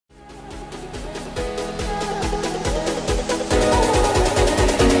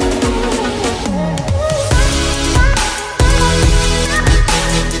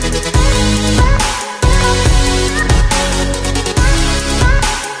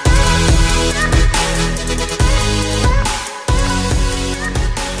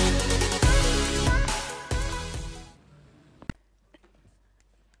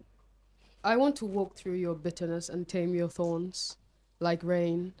I want to walk through your bitterness and tame your thorns. Like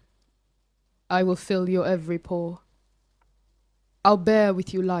rain, I will fill your every pore. I'll bear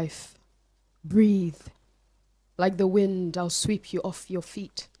with you life. Breathe. Like the wind, I'll sweep you off your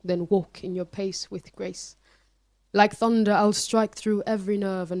feet, then walk in your pace with grace. Like thunder, I'll strike through every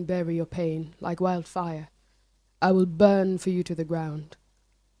nerve and bury your pain. Like wildfire, I will burn for you to the ground.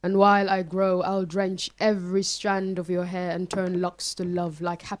 And while I grow, I'll drench every strand of your hair and turn locks to love.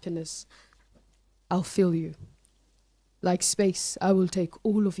 Like happiness, I'll fill you. Like space, I will take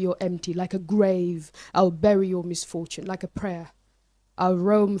all of your empty. Like a grave, I'll bury your misfortune. Like a prayer, I'll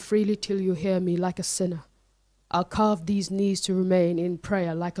roam freely till you hear me. Like a sinner, I'll carve these knees to remain in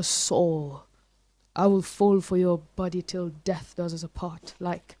prayer. Like a soul, I will fall for your body till death does us apart.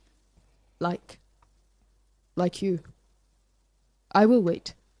 Like you. I will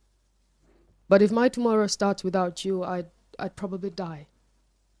wait. But if my tomorrow starts without you, I'd probably die.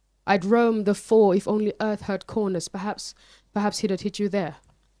 I'd roam the four if only earth had corners. Perhaps he'd hit you there.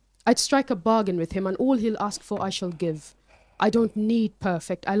 I'd strike a bargain with him, and all he'll ask for I shall give. I don't need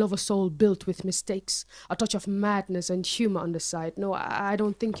perfect. I love a soul built with mistakes, a touch of madness and humor on the side. No, I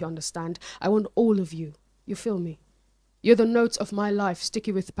don't think you understand. I want all of you. You feel me? You're the notes of my life,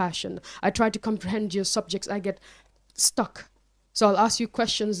 sticky with passion. I try to comprehend your subjects. I get stuck. So I'll ask you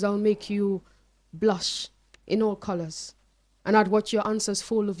questions that'll make you blush in all colors. And I'd watch your answers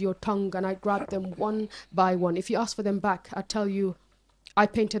fall of your tongue, and I'd grab them one by one. If you ask for them back, I'd tell you I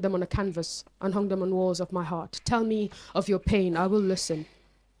painted them on a canvas and hung them on walls of my heart. Tell me of your pain. I will listen.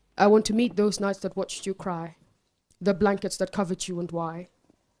 I want to meet those nights that watched you cry, the blankets that covered you and why,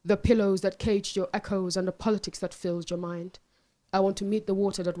 the pillows that caged your echoes and the politics that filled your mind. I want to meet the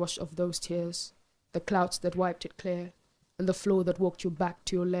water that washed off those tears, the clouds that wiped it clear, and the flow that walked you back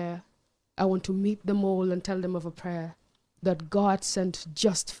to your lair. I want to meet them all and tell them of a prayer that God sent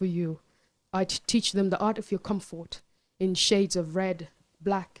just for you. I'd teach them the art of your comfort in shades of red,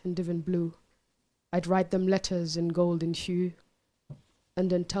 black, and even blue. I'd write them letters in golden hue and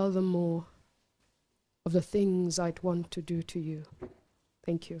then tell them more of the things I'd want to do to you.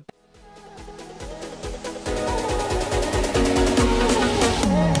 Thank you.